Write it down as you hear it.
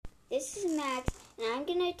This is Max, and I'm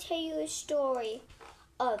going to tell you a story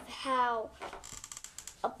of how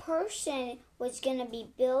a person was going to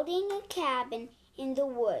be building a cabin in the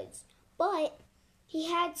woods, but he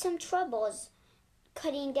had some troubles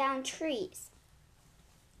cutting down trees.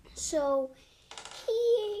 So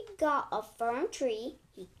he got a firm tree,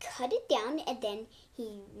 he cut it down, and then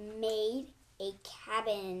he made a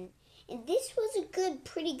cabin. And this was a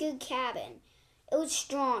pretty good cabin. It was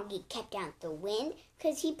strong. He kept out the wind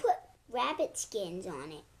because he put rabbit skins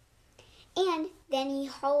on it. And then he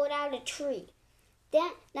hollowed out a tree.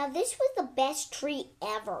 Now this was the best tree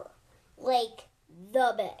ever. Like,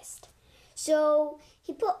 the best. So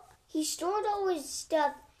he stored all his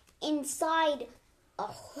stuff inside a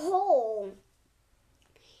hole.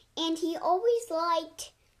 And he always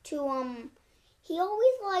liked to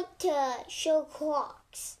show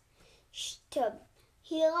clocks.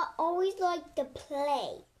 He always liked to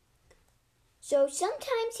play. So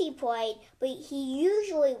sometimes he played, but he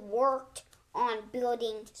usually worked on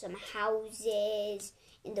building some houses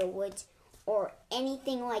in the woods or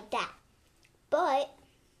anything like that. But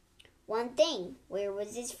one thing, where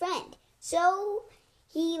was his friend? So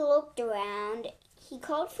he looked around, he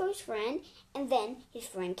called for his friend, and then his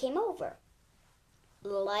friend came over.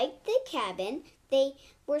 Like the cabin, they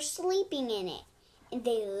were sleeping in it. And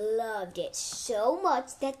they loved it so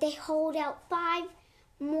much that they hauled out 5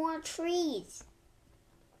 more trees.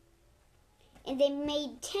 And they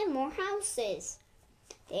made 10 more houses.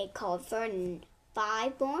 They called for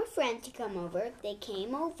 5 more friends to come over. They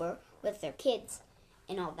came over with their kids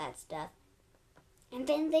and all that stuff. And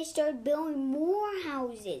then they started building more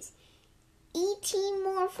houses. 18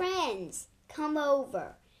 more friends come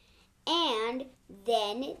over. And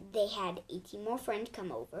then they had 18 more friends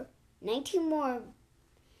come over. 19 more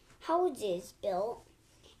houses built,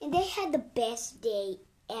 and they had the best day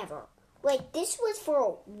ever. Like, this was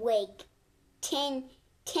for like 10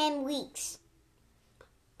 weeks.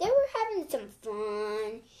 They were having some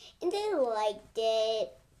fun, and they liked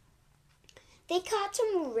it. They caught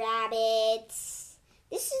some rabbits.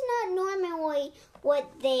 This is not normally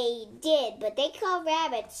what they did, but they caught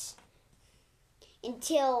rabbits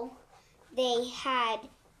until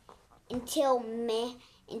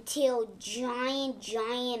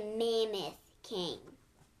giant mammoth came.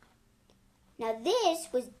 Now this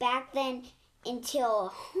was back then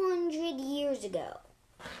until 100 years ago,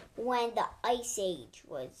 when the Ice Age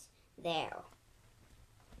was there.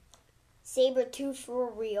 Saber-tooth were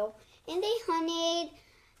real, and they hunted,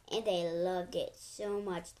 and they loved it so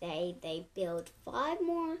much that they built 5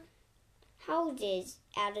 more houses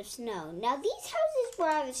out of snow. Now these houses were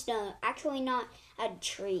out of snow, actually not out of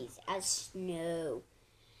trees, out of snow.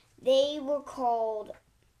 They were called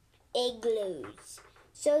igloos.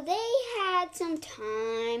 So they had some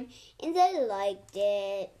time and they liked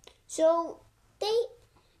it. So they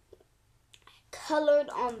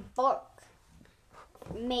colored on bark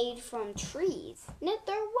made from trees. Now,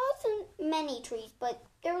 there wasn't many trees, but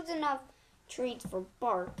there was enough trees for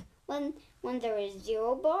bark. When there was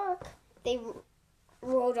 0 bark, they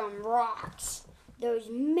rode on rocks. There's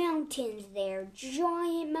mountains there,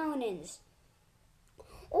 giant mountains.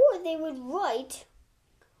 Or they would write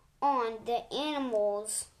on the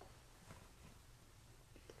animals'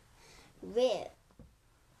 rib.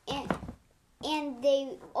 And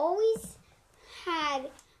they always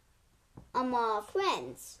had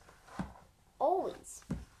friends. Always.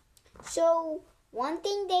 So one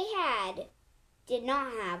thing they did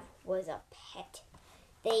not have was a pet.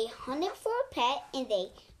 They hunted for a pet, and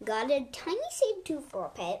they got a tiny saber-tooth for a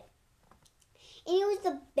pet. And it was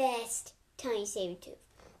the best tiny saber-tooth.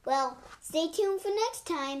 Well, stay tuned for next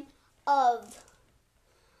time of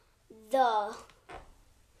the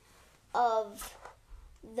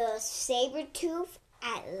saber-tooth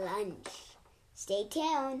at lunch. Stay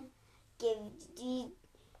tuned.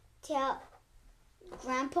 Tell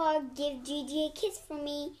Grandpa, give Gigi a kiss for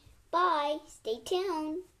me. Bye. Stay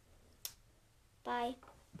tuned. Bye.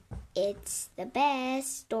 It's the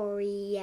best story